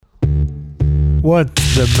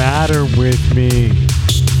What's the matter with me?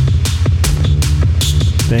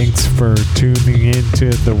 Thanks for tuning into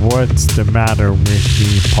the What's the Matter with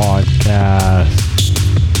Me podcast.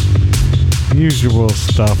 Usual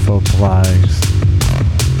stuff applies.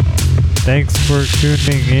 Thanks for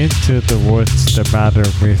tuning into the What's the Matter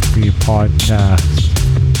with Me podcast.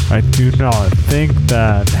 I do not think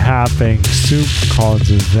that having soup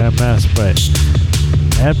causes MS, but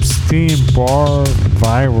Epstein-Barr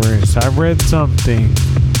virus. I read something.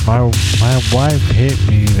 My wife hit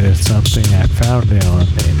me to something. I found it on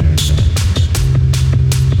the internet.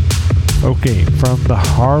 Okay, from the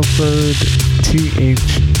Harvard T.H.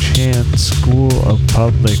 Chan School of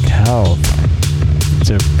Public Health.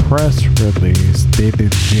 It's a press release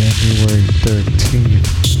dated January 13th.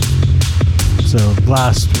 So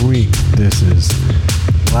last week, this is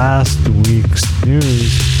last week's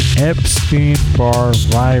news. Epstein-Barr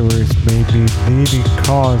virus may be leading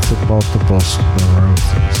cause of multiple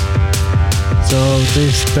sclerosis. So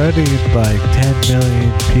they studied like 10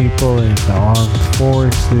 million people in the armed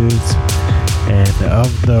forces, and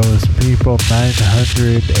of those people,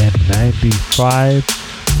 995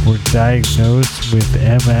 were diagnosed with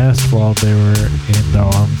MS while they were in the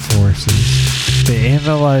armed forces. They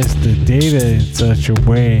analyzed the data in such a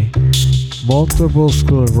way. Multiple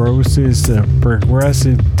sclerosis, a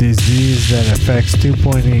progressive disease that affects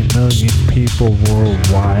 2.8 million people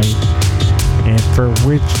worldwide, and for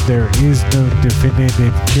which there is no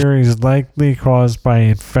definitive cure, is likely caused by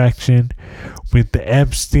infection with the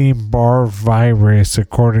Epstein-Barr virus,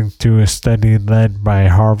 according to a study led by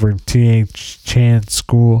Harvard T.H. Chan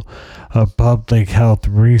School of Public Health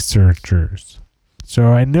researchers. So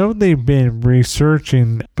I know they've been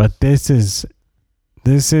researching, but this is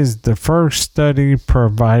the first study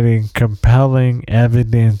providing compelling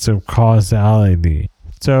evidence of causality.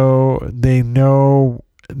 So they know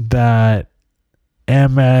that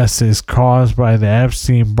MS is caused by the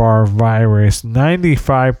Epstein-Barr virus.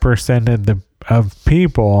 95% of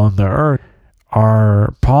people on the earth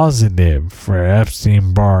are positive for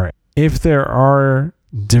Epstein-Barr. If there are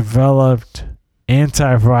developed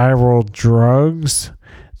antiviral drugs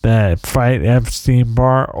that fight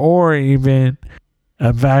Epstein-Barr, or even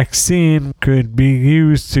a vaccine could be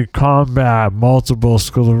used to combat multiple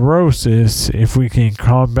sclerosis. If we can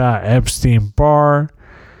combat Epstein-Barr,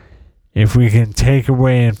 if we can take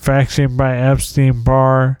away infection by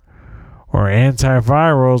Epstein-Barr or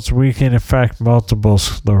antivirals, we can affect multiple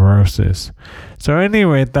sclerosis. So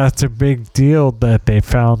anyway, that's a big deal that they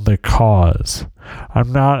found the cause.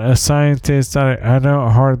 I'm not a scientist. I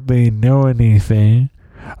don't hardly know anything.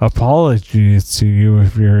 Apologies to you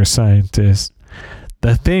if you're a scientist.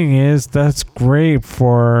 The thing is, that's great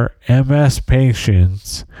for MS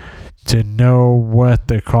patients to know what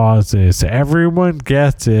the cause is. Everyone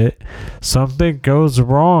gets it. Something goes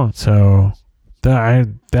wrong. So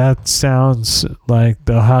that sounds like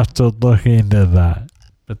they'll have to look into that.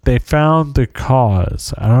 But they found the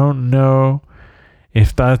cause. I don't know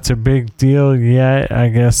if that's a big deal yet. I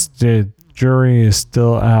guess the jury is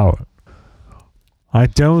still out. I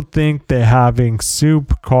don't think that having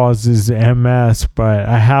soup causes MS, but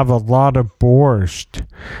I have a lot of borscht,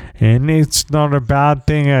 and it's not a bad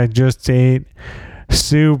thing. I just ate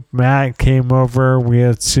soup. Matt came over. We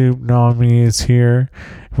had soup. Nami is here.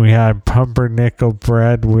 We had pumpernickel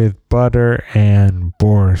bread with butter and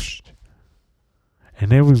borscht,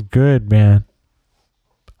 and it was good, man.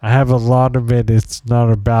 I have a lot of it. It's not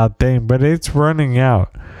a bad thing, but it's running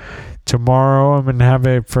out. Tomorrow I'm going to have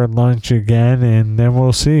it for lunch again, and then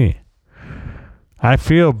we'll see. I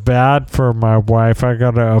feel bad for my wife. I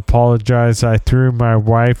got to apologize. I threw my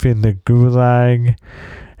wife in the gulag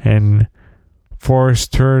and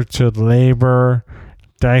forced her to labor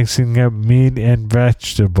dicing up meat and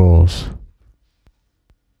vegetables.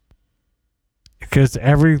 Because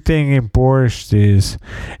everything in borscht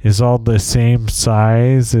is all the same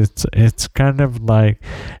size. It's kind of like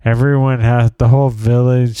the whole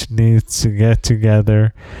village needs to get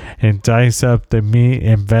together and dice up the meat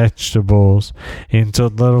and vegetables into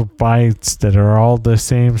little bites that are all the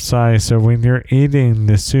same size. So when you're eating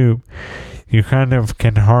the soup, you kind of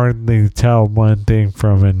can hardly tell one thing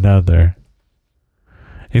from another.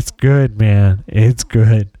 It's good, man. It's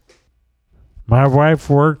good. My wife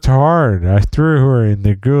worked hard. I threw her in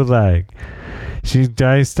the gulag. She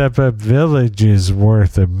diced up a village's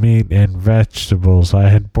worth of meat and vegetables. I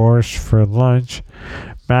had borscht for lunch.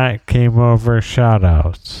 Matt came over.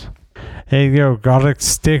 Shout-outs. Hey, yo, gotta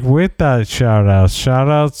stick with that shout-outs.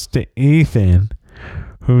 Shout-outs to Ethan,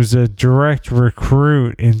 who's a direct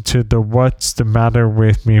recruit into the What's the Matter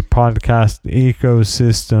with Me podcast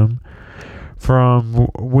ecosystem from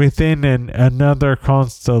within another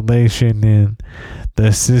constellation in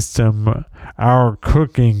the system, our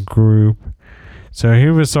cooking group. So he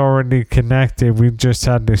was already connected. We just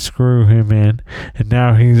had to screw him in, and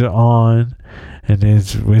now he's on, and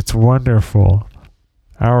it's wonderful.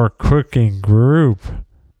 Our cooking group.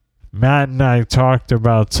 Matt and I talked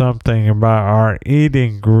about something about our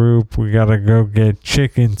eating group. We gotta go get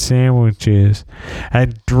chicken sandwiches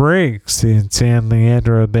at Drake's in San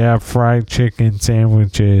Leandro. They have fried chicken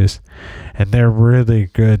sandwiches, and they're really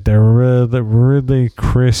good. They're really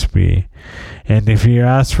crispy. And if you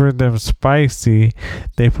ask for them spicy,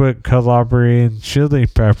 they put Calabrian chili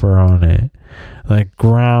pepper on it, like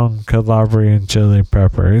ground Calabrian chili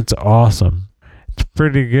pepper. It's awesome. It's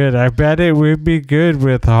pretty good. I bet it would be good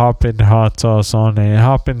with Hoppin' Hot Sauce on it.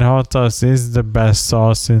 Hoppin' Hot Sauce is the best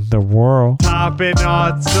sauce in the world. Hoppin'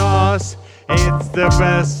 Hot Sauce, it's the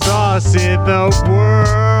best sauce in the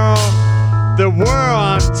world. The world,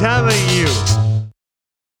 I'm telling you.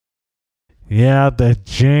 Yeah, the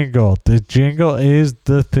jingle. The jingle is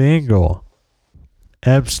the thingle.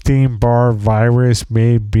 Epstein-Barr virus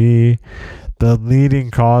may be the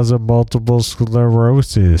leading cause of multiple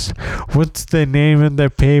sclerosis. What's the name of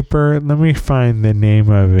the paper? Let me find the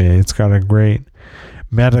name of it. It's got a great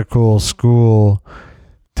medical school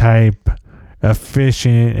type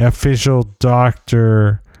official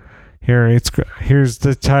doctor. Here's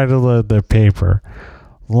the title of the paper.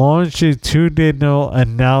 Longitudinal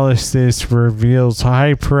analysis reveals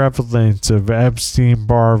high prevalence of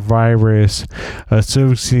Epstein-Barr virus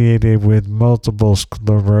associated with multiple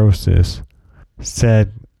sclerosis.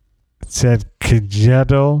 Said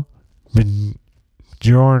Kjetil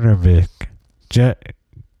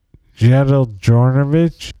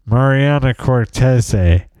Jornovic, Mariana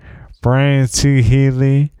Cortese, Brian C.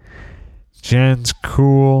 Healy, Jens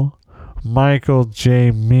Kuhl, Michael J.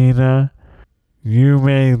 Mina,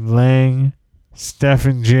 Yume Lang,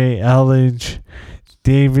 Stephen J. Elledge,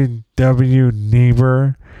 David W.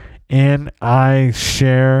 Niebuhr, Ann I.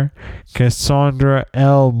 Scher, Cassandra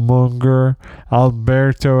L. Munger,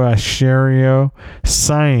 Alberto Asherio.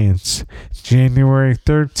 Science, January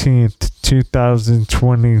 13th,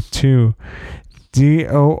 2022.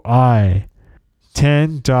 DOI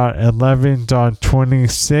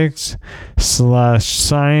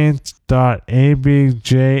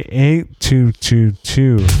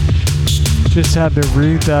 10.11.26/science.abj8222. Just had to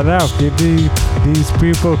read that out. Give these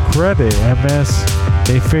people credit. MS,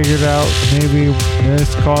 they figured out maybe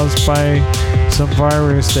it's caused by some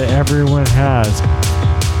virus that everyone has.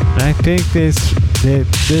 And I think this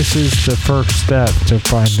is the first step to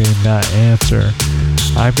finding that answer.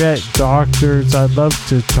 I bet doctors, I'd love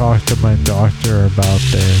to talk to my doctor about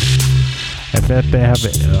this. I bet they have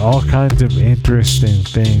all kinds of interesting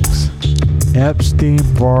things.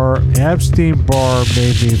 Epstein-Barr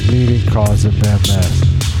may be leading cause of MS.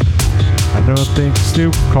 I don't think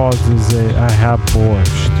soup causes it. I have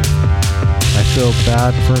borscht. I feel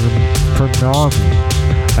bad for Nami.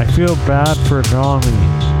 I feel bad for Nami.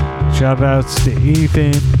 Shout outs to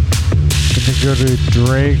Ethan. Gonna go to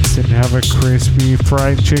Drake's and have a crispy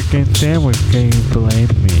fried chicken sandwich. Can you blame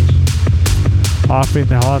me? Hoppin'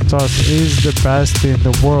 Hot Sauce is the best in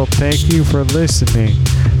the world. Thank you for listening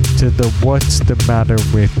to the What's the Matter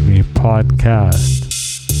With Me podcast.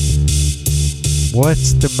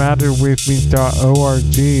 What's the matter with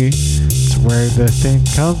me.org is where the thing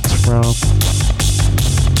comes from.